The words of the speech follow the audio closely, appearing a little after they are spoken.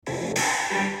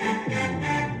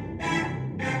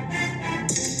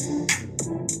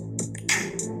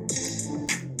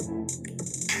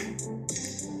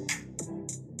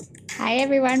Hi,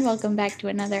 everyone. Welcome back to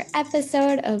another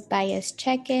episode of Bias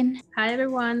Check-In. Hi,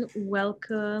 everyone.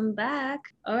 Welcome back.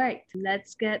 All right,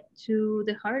 let's get to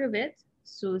the heart of it.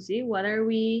 Susie, what are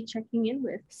we checking in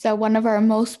with? So one of our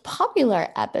most popular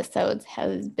episodes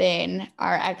has been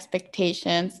our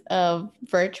expectations of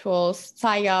virtual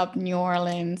PSYOP New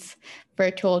Orleans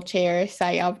virtual chair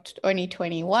PSYOP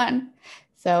 2021.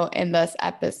 So in this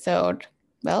episode,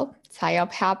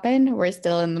 PSYOP happened. We're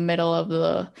still in the middle of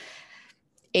the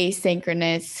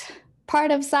asynchronous part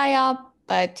of PSYOP,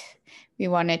 but we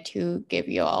wanted to give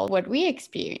you all what we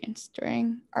experienced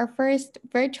during our first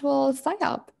virtual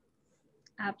PSYOP.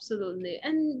 Absolutely.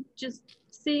 And just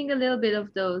seeing a little bit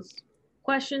of those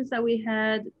questions that we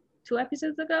had 2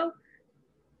 episodes ago.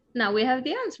 Now we have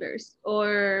the answers,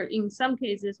 or in some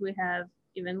cases, we have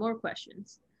even more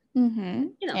questions.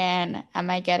 Mm-hmm. And am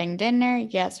I getting dinner?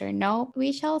 Yes or no?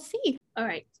 We shall see. All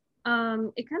right.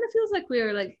 It kind of feels like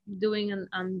we're like doing an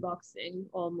unboxing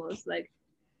almost. Like,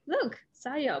 look,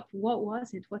 PSYOP, what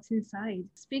was it? What's inside?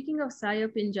 Speaking of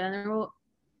PSYOP in general,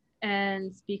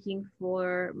 and speaking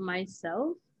for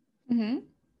myself,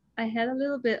 I had a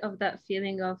little bit of that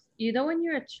feeling of, when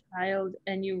you're a child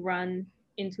and you run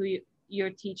into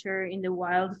your teacher in the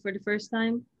wild for the first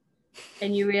time,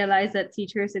 and you realize that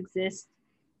teachers exist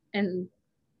and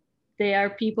they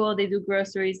are people, they do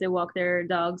groceries, they walk their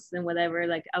dogs and whatever,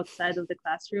 like outside of the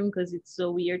classroom, because it's so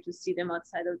weird to see them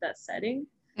outside of that setting.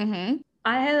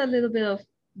 I had a little bit of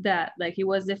that. Like, it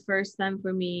was the first time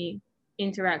for me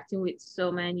interacting with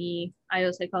so many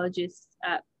IO psychologists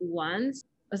at once.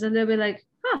 I was a little bit like,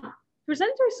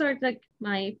 presenters are like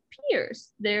my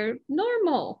peers. They're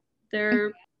normal.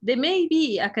 They may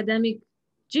be academic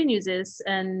geniuses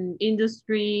and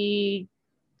industry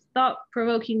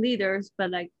thought-provoking leaders, but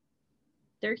like,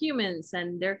 they're humans,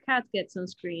 and their cat gets on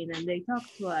screen and they talk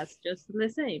to us just the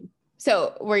same.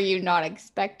 So were you not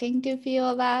expecting to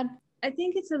feel that? I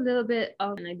think it's a little bit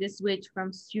of like this switch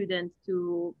from student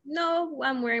to, no,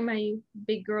 I'm wearing my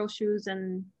big girl shoes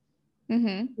and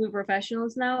we're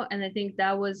professionals now. And I think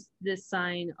that was the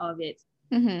sign of it.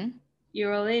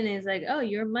 You're all in, is like, oh,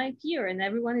 you're my peer, and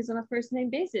everyone is on a first name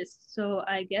basis. So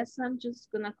I guess I'm just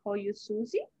gonna call you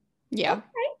Susie. Yeah.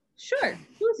 Okay, sure,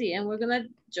 Susie, and we're gonna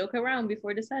joke around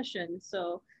before the session.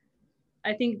 So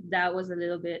I think that was a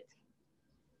little bit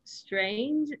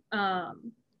strange,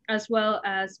 as well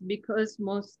as because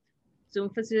most Zoom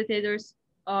facilitators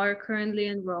are currently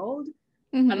enrolled.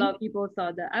 A lot of people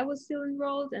thought that I was still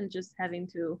enrolled, and just having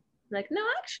to like, no,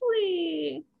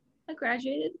 actually, I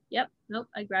graduated. Yep. Nope,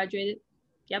 I graduated.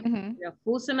 Yep. A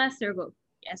full semester ago.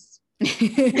 Yes.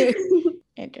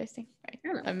 Interesting. Right. I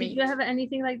don't know. Did you have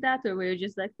anything like that, or were you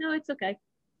just like, no, it's okay?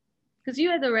 Because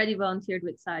you had already volunteered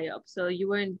with PSYOP, so you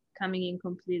weren't coming in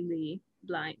completely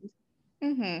blind.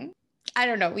 I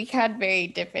don't know. We had very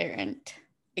different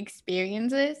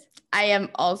experiences. I am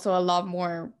also a lot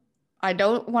more, I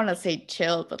don't want to say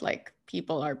chill, but like,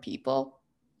 people are people.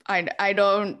 I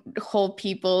don't hold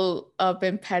people up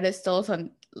in pedestals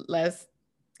unless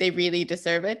they really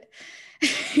deserve it.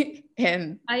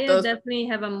 And I definitely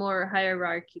have a more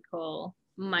hierarchical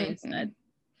mindset.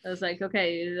 I was like,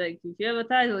 okay, like, if you have a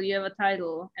title, you have a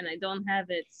title, and I don't have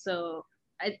it. So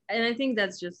I think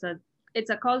that's just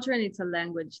it's a culture and it's a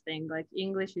language thing. Like,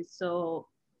 English is so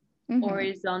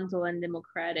horizontal and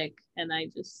democratic, and I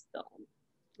just don't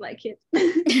like it.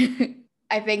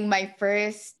 I think my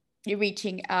first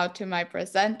reaching out to my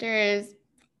presenters,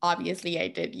 obviously I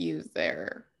did use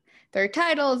their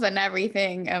titles and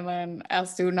everything, and then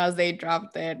as soon as they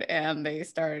dropped it and they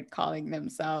started calling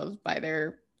themselves by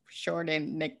their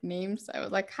shortened nicknames, I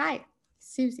was like, hi,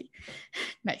 Susie,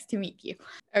 nice to meet you.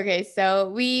 Okay, so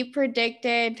we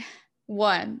predicted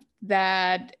one,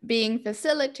 that being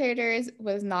facilitators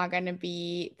was not going to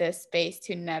be the space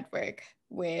to network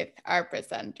with our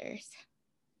presenters.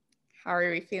 How are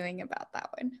we feeling about that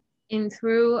one? In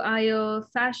true IO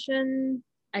fashion,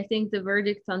 I think the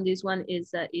verdict on this one is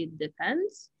that it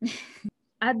depends.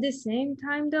 At the same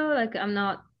time, though, like, I'm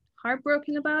not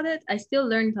heartbroken about it. I still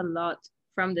learned a lot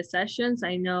from the sessions.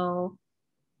 I know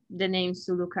the names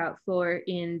to look out for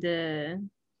in the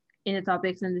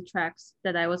topics and the tracks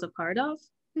that I was a part of.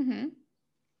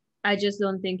 I just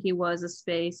don't think it was a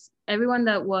space. Everyone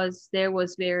that was there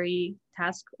was very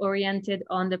task oriented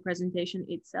on the presentation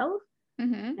itself.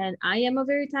 And I am a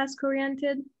very task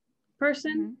oriented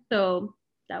person. So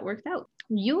that worked out.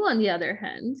 You, on the other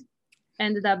hand,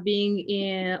 ended up being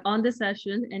on the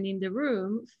session and in the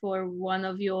room for one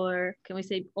of your, can we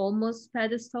say, almost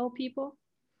pedestal people?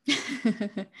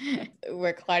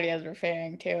 What Claudia is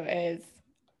referring to is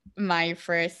my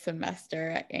first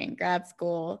semester in grad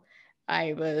school.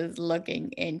 I was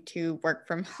looking into work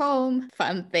from home,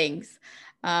 fun things.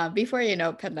 Before,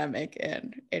 pandemic,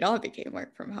 and it all became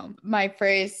work from home. My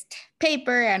first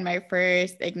paper and my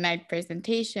first Ignite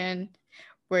presentation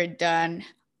were done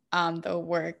on the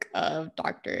work of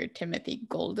Dr. Timothy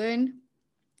Golden.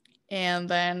 And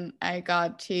then I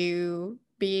got to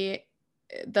be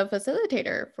the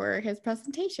facilitator for his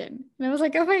presentation. And I was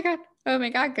like, oh my God,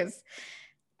 because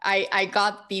I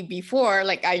got the before,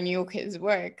 like I knew his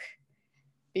work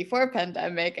before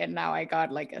pandemic, and now I got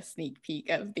like a sneak peek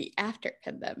of the after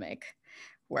pandemic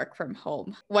work from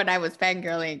home. When I was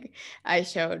fangirling, I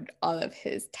showed all of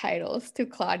his titles to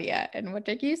Claudia. And what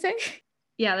did you say?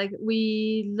 Yeah, like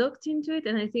we looked into it,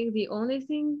 and I think the only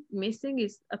thing missing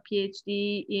is a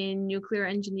PhD in nuclear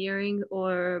engineering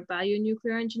or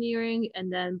bionuclear engineering,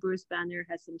 and then Bruce Banner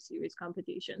has some serious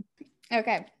competition.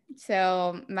 Okay,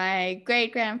 so my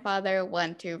great grandfather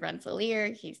went to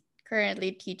Rensselaer. He's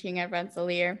currently teaching at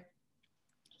Rensselaer.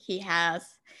 He has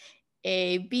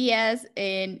a BS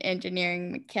in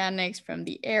engineering mechanics from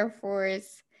the Air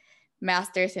Force,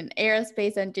 master's in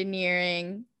aerospace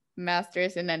engineering,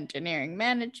 master's in engineering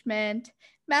management,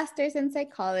 master's in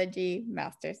psychology,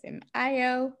 master's in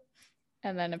IO,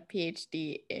 and then a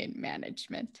PhD in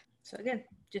management. So again,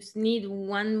 just need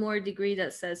one more degree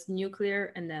that says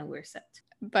nuclear, and then we're set.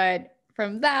 But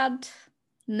from that,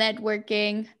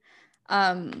 networking,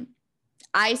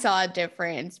 I saw a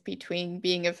difference between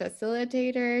being a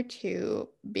facilitator to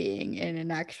being in an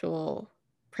actual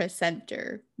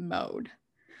presenter mode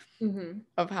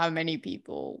of how many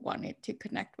people wanted to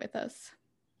connect with us.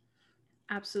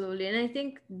 Absolutely. And I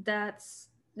think that's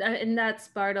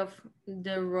part of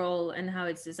the role and how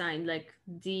it's designed. Like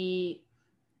the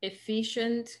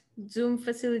efficient Zoom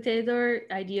facilitator,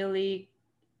 ideally,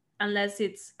 unless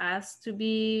it's asked to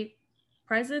be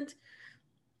present,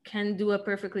 can do a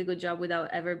perfectly good job without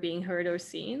ever being heard or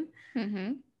seen.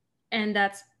 And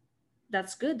that's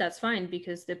good. That's fine,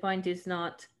 because the point is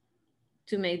not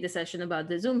to make the session about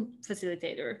the Zoom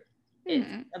facilitator.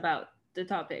 It's about the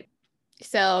topic.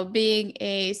 So being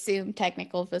a Zoom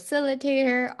technical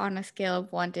facilitator, on a scale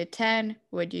of 1 to 10,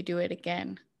 would you do it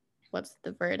again? What's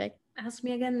the verdict? Ask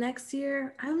me again next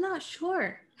year. I'm not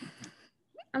sure.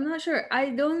 I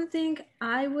don't think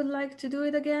I would like to do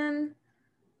it again.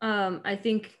 I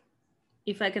think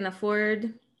if I can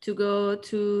afford to go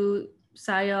to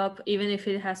PSYOP, even if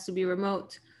it has to be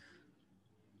remote,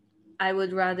 I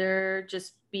would rather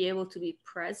just be able to be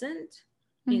present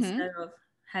instead of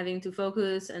having to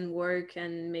focus and work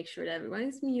and make sure that everyone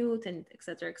is mute and et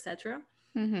cetera, et cetera.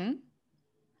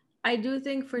 I do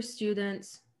think for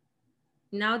students,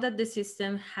 now that the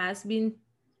system has been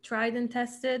tried and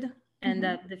tested, and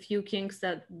that the few kinks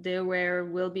that there were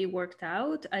will be worked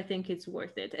out, I think it's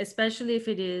worth it, especially if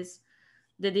it is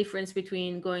the difference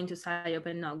between going to PSYOP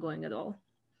and not going at all.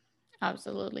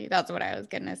 Absolutely. That's what I was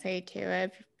going to say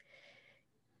too.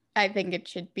 I think it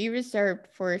should be reserved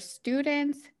for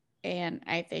students, and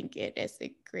I think it is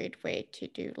a great way to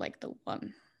do like the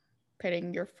one,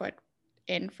 putting your foot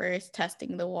in first,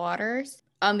 testing the waters.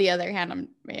 On the other hand,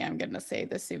 I'm going to say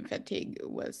the Zoom fatigue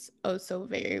was also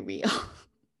very real.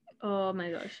 Oh my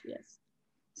gosh, yes.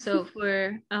 So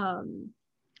for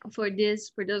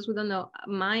those who don't know,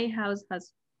 my house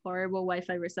has horrible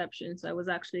Wi-Fi reception. So I was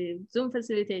actually Zoom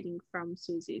facilitating from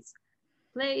Susie's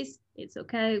place. It's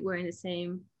okay. We're in the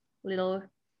same little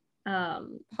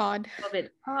COVID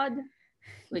pod,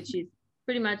 which is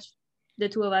pretty much the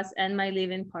two of us and my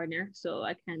live-in partner. So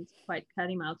I can't quite cut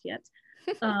him out yet.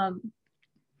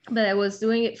 But I was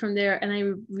doing it from there, and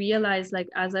I realized, like,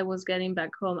 as I was getting back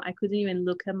home, I couldn't even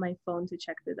look at my phone to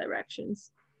check the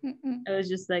directions. I was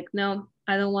just like, no,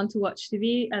 I don't want to watch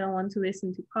TV. I don't want to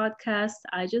listen to podcasts.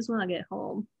 I just want to get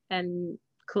home and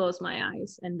close my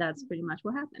eyes. And that's pretty much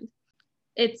what happened.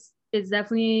 It's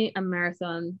definitely a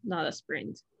marathon, not a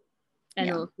sprint.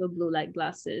 And also blue light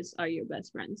glasses are your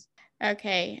best friends.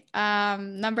 Okay.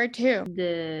 Number 2.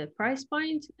 The price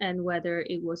point and whether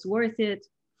it was worth it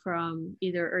from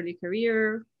either early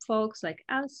career folks like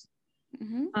us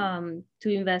to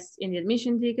invest in the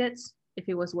admission tickets, if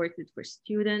it was worth it for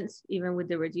students, even with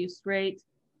the reduced rate.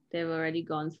 They've already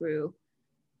gone through,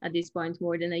 at this point,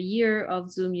 more than a year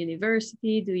of Zoom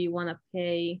University. Do you want to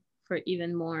pay for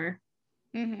even more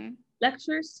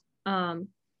lectures?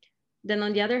 Then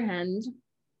on the other hand,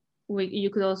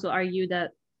 you could also argue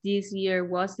that this year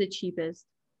was the cheapest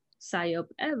PSYOP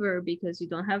ever, because you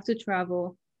don't have to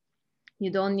travel. You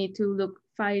don't need to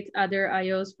fight other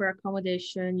IOs for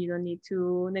accommodation. You don't need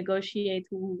to negotiate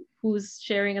who's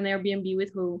sharing an Airbnb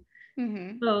with who.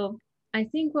 So I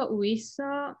think what we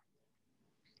saw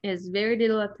is very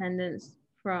little attendance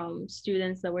from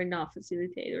students that were not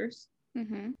facilitators.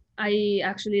 Mm-hmm. I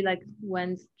actually like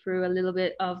went through a little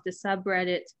bit of the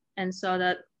subreddit and saw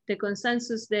that the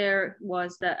consensus there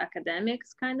was that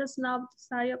academics kind of snubbed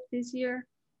PSYOP this year,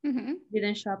 Mm-hmm.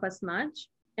 didn't show up as much,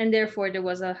 and therefore there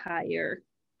was a higher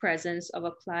presence of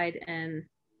applied and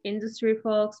industry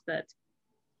folks. But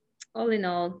all in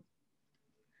all,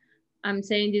 I'm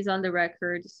saying this on the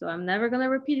record, so I'm never gonna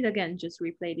repeat it again. Just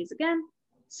replay this again.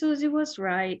 Susie was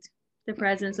right. The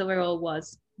presence overall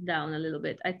was down a little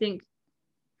bit. I think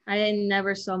I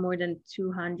never saw more than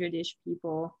 200-ish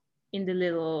people in the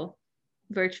little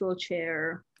virtual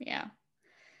chair. Yeah.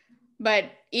 But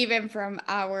even from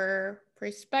our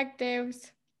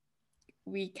perspectives,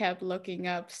 we kept looking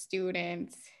up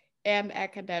students and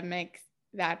academics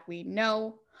that we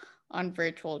know on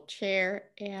virtual chair,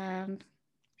 and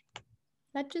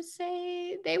let's just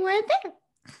say they weren't there.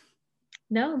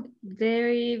 No,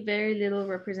 very, very little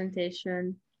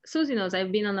representation. Susie knows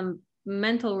I've been on a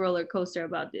mental roller coaster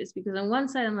about this, because on one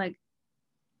side I'm like,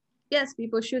 yes,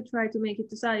 people should try to make it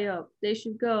to PSYOP. They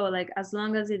should go, like, as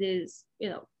long as it is,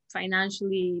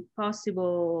 financially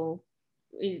possible,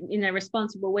 in a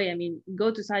responsible way. I mean,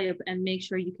 go to PSYOP and make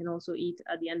sure you can also eat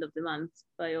at the end of the month,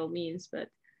 by all means. But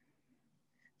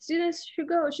students should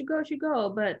go.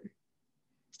 But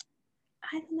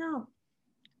I don't know.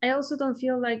 I also don't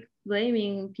feel like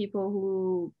blaming people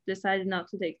who decided not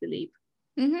to take the leap.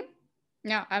 Mm-hmm.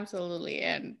 No, absolutely.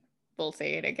 And we'll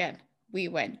say it again. We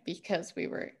went because we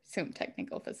were Zoom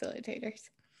technical facilitators.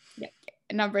 Yeah.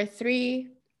 Number 3,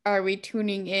 are we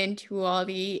tuning in to all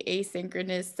the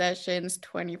asynchronous sessions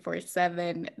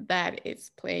 24/7 that is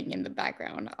playing in the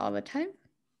background all the time?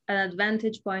 An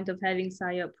advantage point of having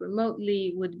PSYOP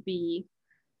remotely would be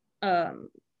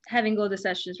having all the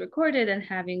sessions recorded and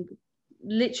having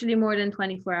literally more than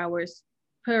 24 hours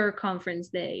per conference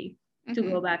day to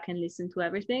go back and listen to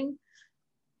everything.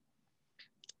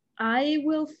 I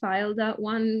will file that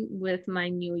one with my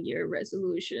New Year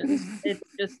resolutions. It's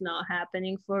just not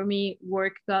happening for me.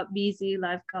 Work got busy,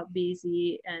 life got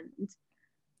busy, and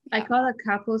I caught a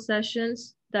couple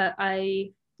sessions that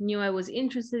I knew I was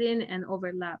interested in and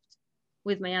overlapped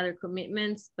with my other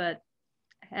commitments. But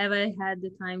have I had the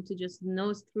time to just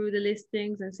nose through the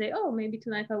listings and say, oh, maybe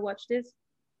tonight I'll watch this?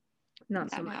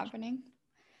 Not so much. Happening.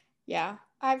 Yeah,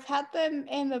 I've had them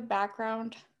in the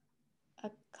background a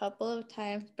couple of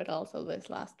times, but also this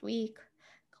last week,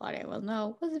 Claudia will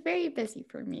know, was very busy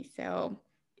for me. So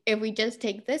if we just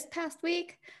take this past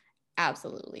week,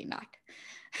 absolutely not.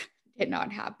 Did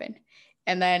not happen.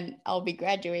 And then I'll be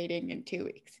graduating in 2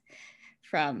 weeks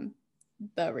from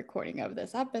the recording of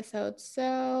this episode.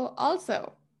 So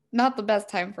also not the best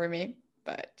time for me,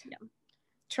 but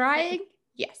trying,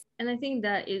 yes. And I think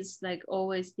that is like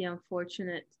always the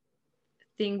unfortunate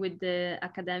thing with the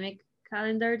academic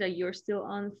calendar, that you're still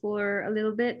on for a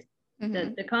little bit.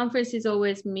 The conference is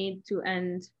always mid to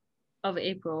end of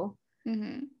April,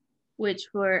 which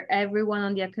for everyone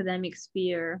on the academic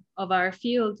sphere of our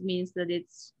field means that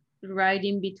it's right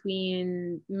in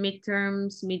between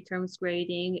midterms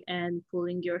grading, and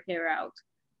pulling your hair out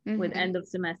with end of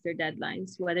semester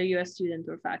deadlines, whether you're a student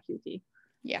or faculty.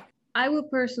 Yeah. I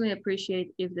would personally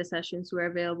appreciate if the sessions were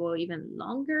available even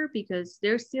longer, because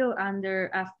they're still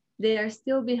they are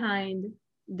still behind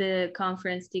the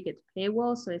conference ticket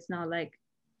paywall. So it's not like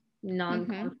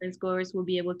non-conference goers will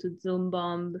be able to Zoom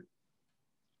bomb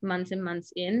months and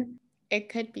months in. It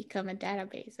could become a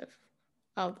database of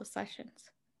all the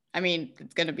sessions. I mean,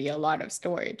 it's going to be a lot of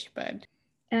storage, but...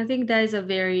 And I think that is a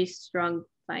very strong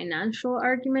financial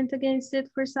argument against it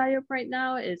for PSYOP right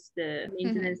now, is the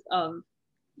maintenance of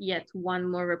yet one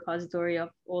more repository of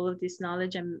all of this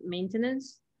knowledge and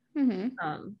maintenance.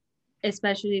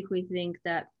 Especially if we think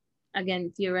that,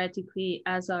 again, theoretically,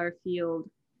 as our field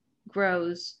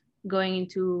grows, going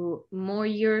into more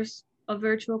years of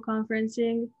virtual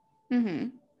conferencing,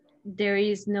 there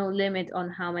is no limit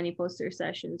on how many poster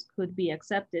sessions could be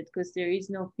accepted, because there is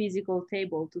no physical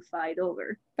table to fight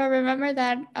over. But remember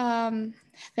that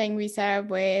thing we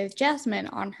said with Jasmine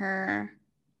on her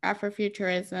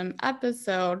Afrofuturism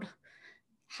episode,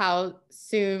 how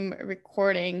Zoom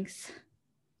recordings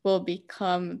will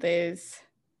become this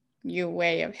new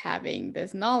way of having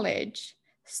this knowledge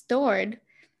stored.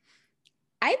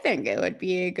 I think it would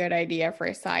be a good idea for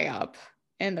PSYOP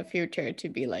in the future to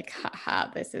be like, haha,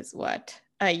 this is what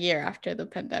a year after the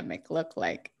pandemic looked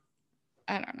like.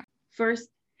 I don't know.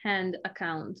 First-hand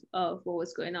account of what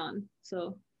was going on.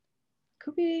 So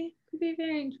could be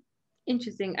very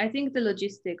interesting. I think the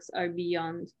logistics are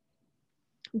beyond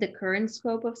the current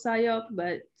scope of PSYOP,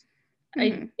 but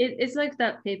it's like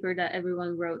that paper that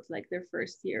everyone wrote like their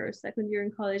first year or second year in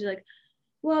college, like,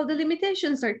 Well, the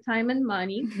limitations are time and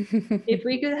money. If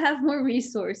we could have more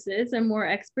resources and more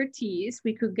expertise,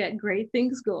 we could get great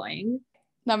things going.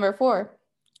 Number 4,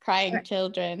 crying Right.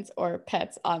 children or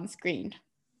pets on screen.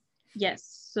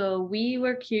 Yes. So we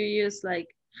were curious, like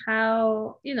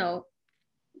how, we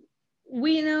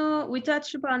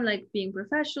touched upon like being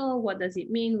professional. What does it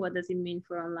mean? What does it mean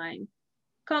for online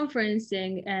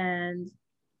conferencing? And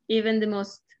even the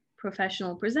most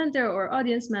professional presenter or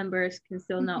audience members can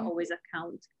still not always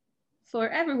account for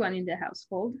everyone in the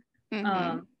household.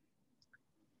 Mm-hmm.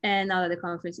 And now that the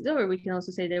conference is over, we can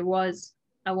also say there was,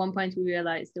 at one point, we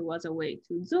realized there was a way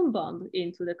to Zoom bomb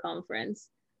into the conference.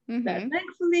 That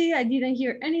thankfully I didn't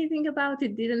hear anything about.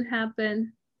 It didn't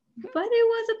happen, but it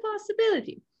was a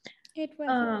possibility. It was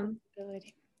a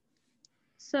possibility.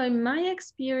 So in my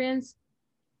experience,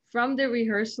 from the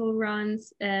rehearsal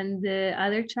runs and the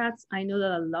other chats, I know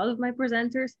that a lot of my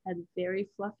presenters had very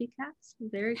fluffy cats,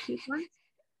 very cute ones.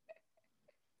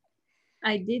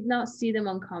 I did not see them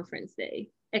on conference day,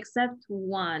 except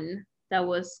one that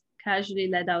was casually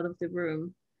led out of the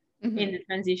room in the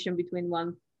transition between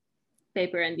one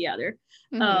paper and the other.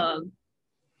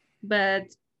 But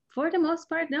for the most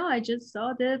part, no, I just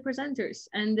saw the presenters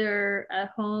and their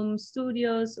home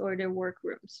studios or their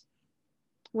workrooms.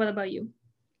 What about you?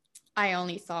 I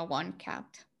only saw one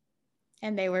cat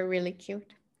and they were really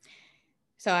cute.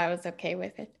 So I was okay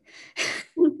with it.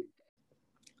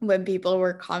 When people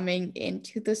were coming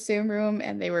into the Zoom room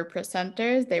and they were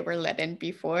presenters, they were let in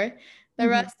before the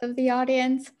rest of the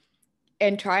audience,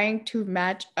 and trying to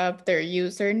match up their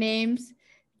usernames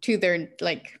to their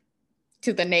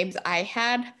to the names I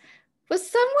had was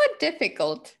somewhat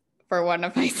difficult for one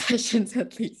of my sessions,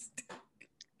 at least.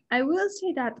 I will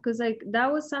say that because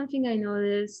that was something I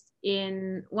noticed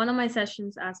in one of my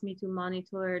sessions. Asked me to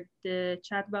monitor the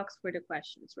chat box for the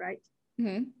questions, right?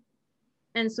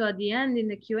 And so at the end in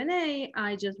the Q&A,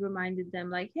 I just reminded them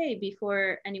like, hey,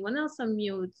 before anyone else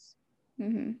unmutes,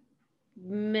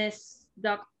 Miss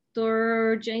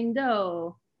Dr. Jane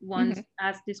Doe once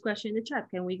asked this question in the chat.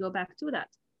 Can we go back to that?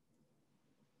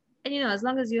 And as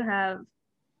long as you have,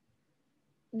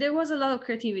 there was a lot of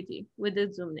creativity with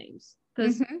the Zoom names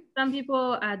because some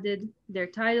people added their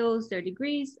titles, their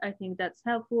degrees. I think that's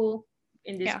helpful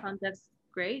in this context.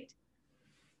 Great.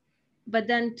 But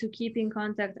then to keep in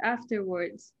contact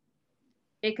afterwards,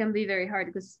 it can be very hard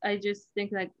because I just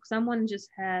think like someone just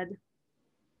had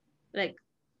like,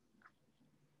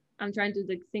 I'm trying to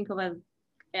like think of an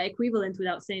equivalent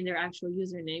without saying their actual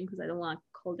username because I don't want to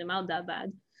call them out that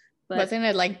bad. But wasn't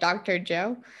it like Dr.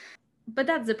 Joe? But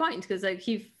that's the point because like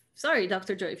sorry,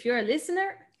 Dr. Joe, if you're a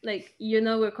listener, like,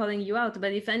 we're calling you out.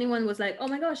 But if anyone was like, oh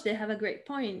my gosh, they have a great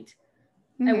point,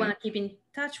 I want to keep in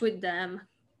touch with them.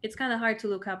 It's kind of hard to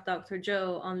look up Dr.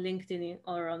 Joe on LinkedIn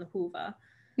or on Whova.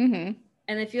 And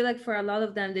I feel like for a lot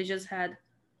of them, they just had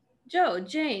Joe,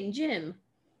 Jane, Jim.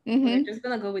 We're just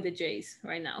going to go with the J's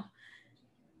right now.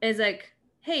 It's like,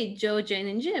 hey, Joe, Jane,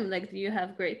 and Jim, like, you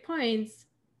have great points,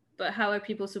 but how are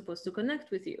people supposed to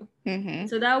connect with you?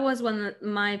 So that was one of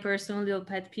my personal little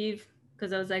pet peeve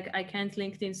because I was like, I can't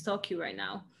LinkedIn stalk you right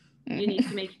now. You need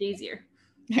to make it easier.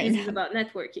 This is about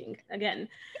networking again.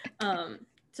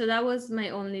 So that was my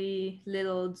only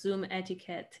little Zoom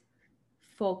etiquette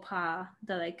faux pas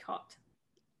that I caught.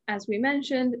 As we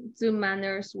mentioned, Zoom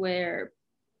manners were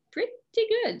pretty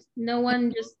good. No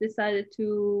one just decided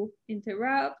to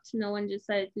interrupt. No one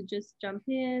decided to just jump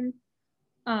in.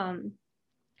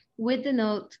 With the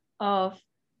note of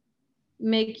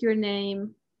make your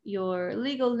name your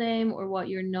legal name or what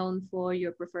you're known for,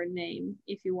 your preferred name,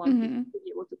 if you want people to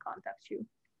be able to contact you.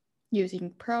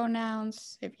 Using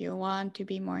pronouns, if you want to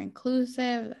be more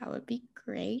inclusive, that would be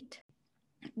great.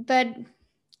 But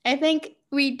I think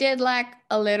we did lack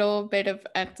a little bit of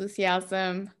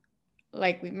enthusiasm.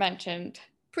 Like we mentioned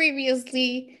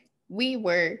previously, we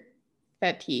were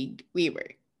fatigued. We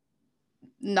were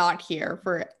not here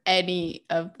for any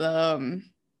of the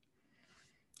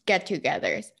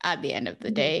get-togethers at the end of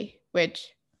the day, which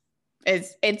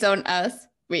is it's on us.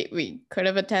 We could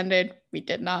have attended. We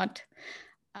did not.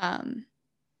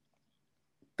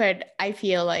 But I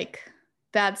feel like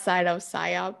that side of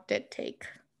PSYOP did take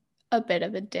a bit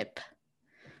of a dip.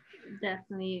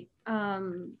 Definitely.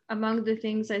 Among the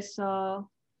things I saw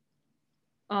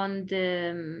on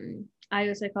the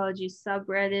IO Psychology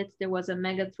subreddit, there was a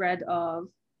mega thread of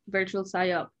virtual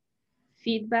PSYOP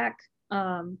feedback.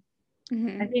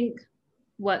 I think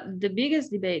what the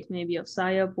biggest debate maybe of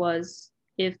PSYOP was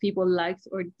if people liked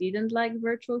or didn't like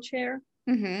virtual chair.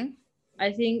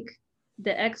 I think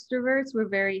the extroverts were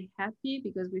very happy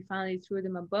because we finally threw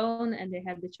them a bone and they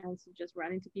had the chance to just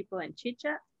run into people and chit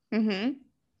chat.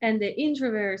 And the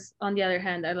introverts, on the other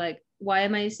hand, are like, why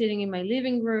am I sitting in my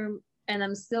living room and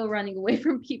I'm still running away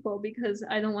from people because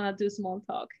I don't want to do small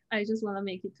talk. I just want to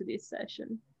make it to this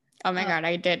session. Oh my God,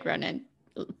 I did run in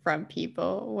from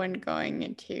people when going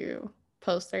into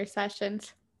poster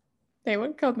sessions. They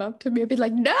would come up to me and be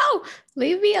like, no,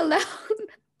 leave me alone.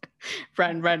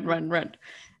 Run. It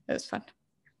was fun.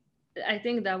 I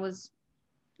think that was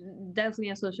definitely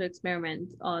a social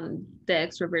experiment on the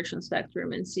extroversion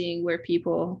spectrum and seeing where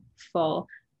people fall.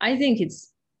 I think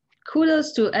it's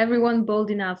kudos to everyone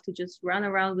bold enough to just run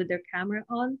around with their camera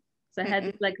on. So I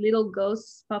had like little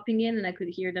ghosts popping in and I could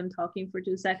hear them talking for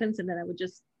 2 seconds and then I would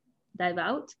just dive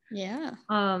out. Yeah.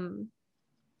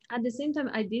 At the same time,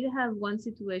 I did have one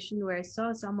situation where I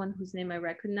saw someone whose name I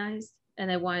recognized and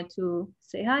I wanted to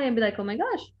say hi and be like, oh my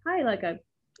gosh, hi. Like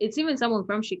it's even someone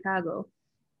from Chicago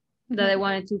that I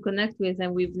wanted to connect with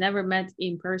and we've never met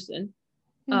in person.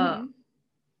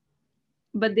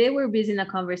 But they were busy in a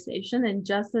conversation and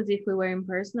just as if we were in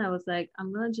person, I was like,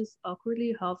 I'm gonna just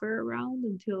awkwardly hover around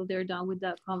until they're done with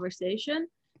that conversation.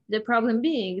 The problem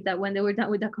being that when they were done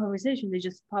with that conversation, they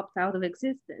just popped out of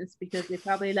existence because they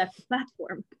probably left the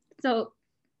platform. So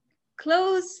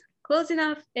close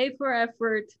enough, A for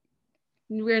effort.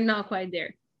 We're not quite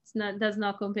there. Does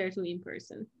not compare to in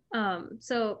person.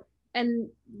 So and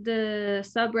the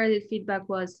subreddit feedback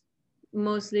was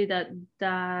mostly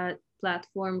that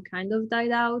platform kind of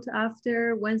died out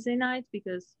after Wednesday night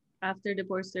because after the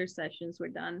poster sessions were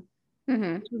done.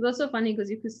 It was also funny because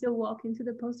you could still walk into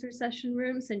the poster session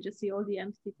rooms and just see all the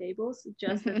empty tables,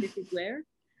 just as if it were.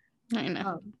 I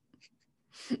know.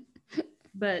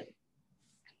 But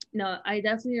no, I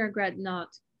definitely regret not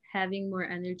having more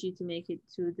energy to make it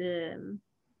to the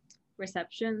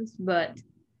receptions, but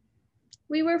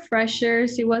we were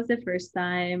freshers. It was the first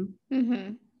time.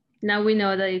 Now we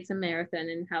know that it's a marathon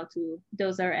and how to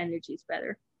dose our energies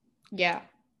better. Yeah.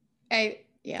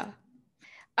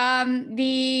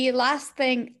 The last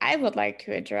thing I would like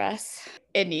to address,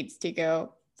 it needs to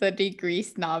go. The degree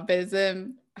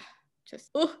snobism.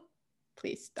 Just,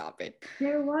 please stop it.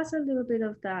 There was a little bit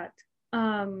of that.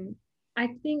 I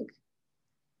think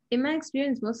in my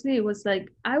experience, mostly it was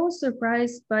like, I was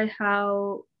surprised by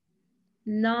how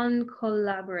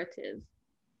non-collaborative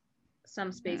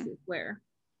some spaces were.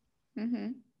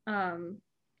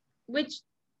 Which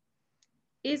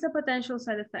is a potential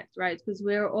side effect, right? Because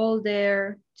we're all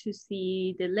there to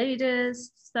see the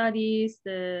latest studies.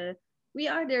 We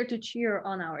are there to cheer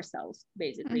on ourselves,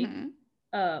 basically,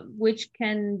 which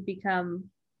can become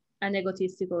an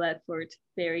egotistical effort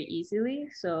very easily.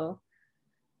 So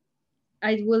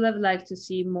I would have liked to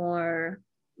see more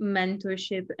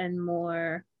mentorship and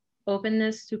more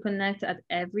openness to connect at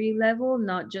every level,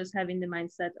 not just having the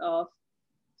mindset of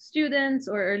students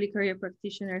or early career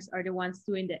practitioners are the ones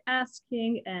doing the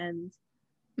asking and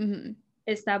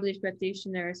established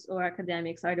practitioners or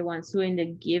academics are the ones doing the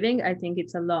giving. I think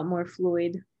it's a lot more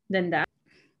fluid than that.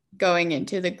 Going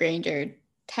into the Granger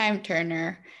Time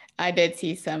Turner, I did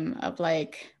see some of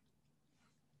like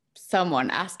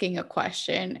someone asking a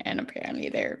question and apparently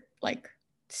their like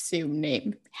Zoom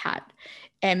name had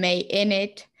MA in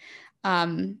it.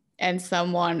 And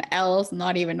someone else,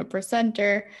 not even a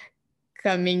presenter,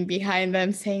 coming behind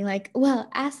them saying like, well,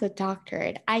 as a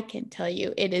doctorate, I can tell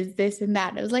you it is this and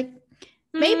that. I was like,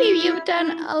 maybe you've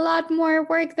done a lot more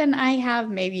work than I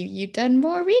have. Maybe you've done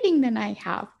more reading than I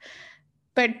have.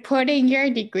 But putting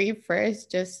your degree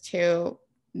first just to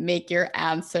make your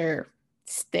answer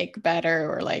stick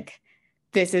better or like,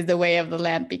 this is the way of the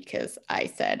land because I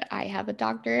said I have a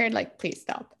doctorate. Like, please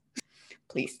stop.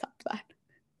 Please stop that.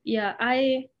 Yeah,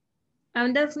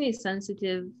 I'm definitely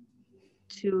sensitive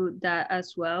to that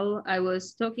as well. I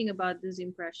was talking about these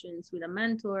impressions with a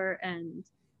mentor and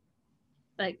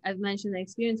like I've mentioned the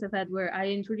experience I've had where I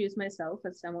introduced myself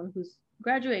as someone who's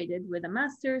graduated with a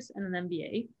master's and an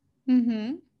MBA.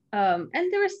 And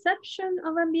the reception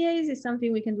of MBAs is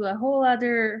something we can do a whole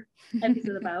other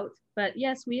episode about. But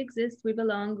yes, we exist, we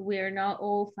belong. We're not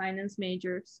all finance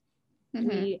majors.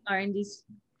 We are in this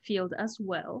field as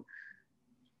well.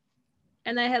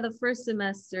 And I had a first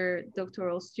semester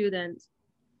doctoral student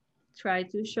try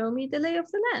to show me the lay of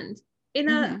the land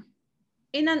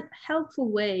in a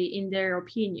helpful way in their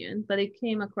opinion, but it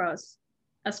came across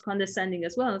as condescending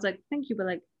as well. I was like, thank you, but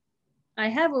like I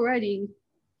have already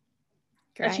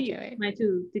achieved my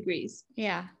 2 degrees.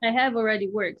 Yeah. I have already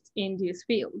worked in this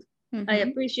field. I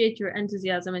appreciate your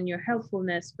enthusiasm and your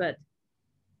helpfulness, but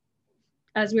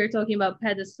as we're talking about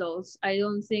pedestals, I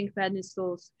don't think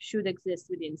pedestals should exist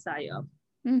within PsyOp,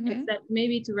 except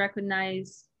maybe to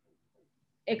recognize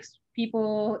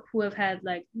people who have had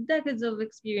like decades of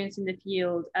experience in the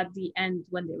field at the end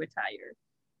when they retire.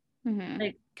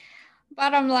 Like,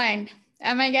 bottom line,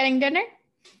 am I getting dinner?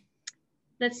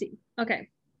 Let's see. Okay.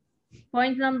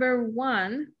 Point number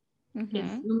 1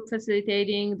 is Zoom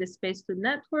facilitating the Space to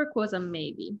Network was a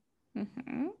maybe.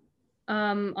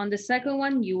 On the second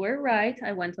one, you were right.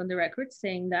 I went on the record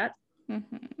saying that.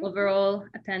 Overall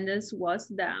attendance was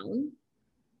down.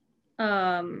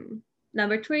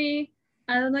 Number 3,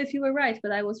 I don't know if you were right,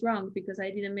 but I was wrong because I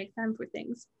didn't make time for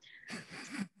things.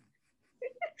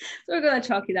 So we're gonna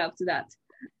chalk it up to that.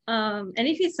 And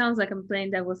if it sounds like I'm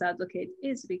playing devil's advocate,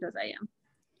 it's because I am.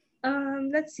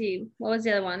 Let's see, what was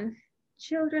the other one?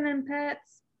 Children and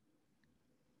pets.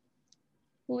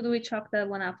 Who do we chalk that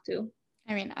one up to?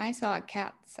 I mean, I saw a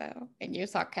cat, so, and you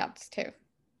saw cats too.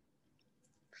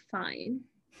 Fine.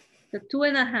 The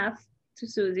 2.5 to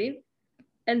Susie,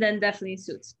 and then definitely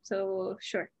Suits. So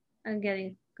sure, I'm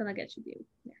gonna get you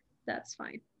there. That's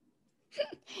fine.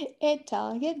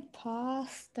 Italian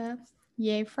pasta.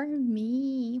 Yay for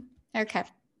me. Okay.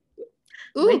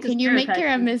 Ooh, can you make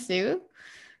tiramisu?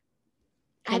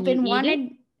 I've been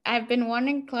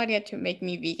wanting Claudia to make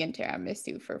me vegan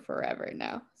tiramisu for forever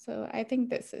now. So I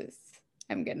think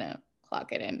I'm gonna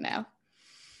clock it in now.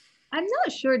 I'm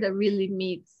not sure that really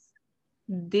meets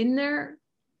dinner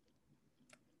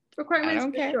requirements. I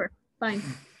don't care. Sure, fine.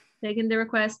 Taking the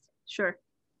request, sure.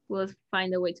 We'll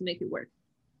find a way to make it work.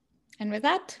 And with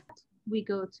that, we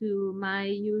go to my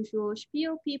usual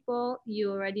spiel, people.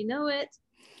 You already know it.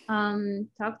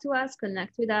 Talk to us,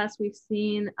 connect with us. We've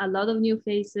seen a lot of new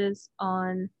faces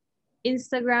on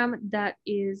Instagram. That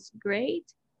is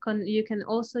great. You can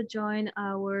also join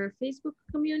our Facebook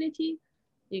community.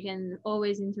 You can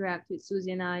always interact with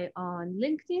Susie and I on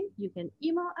LinkedIn. You can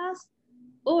email us.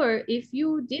 Or if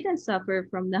you didn't suffer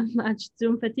from that much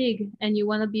Zoom fatigue and you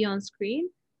want to be on screen,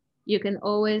 you can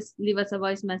always leave us a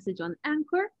voice message on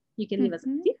Anchor. You can leave us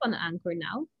a tip on Anchor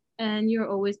now, and you're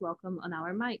always welcome on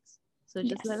our mics. So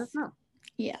just let us know.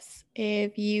 Yes.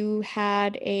 If you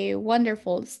had a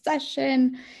wonderful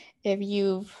session, if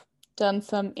you've done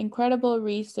some incredible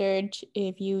research,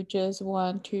 if you just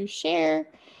want to share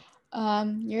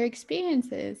your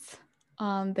experiences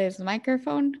on this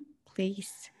microphone,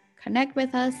 please connect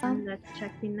with us. And let's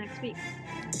check in next week.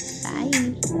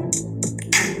 Bye.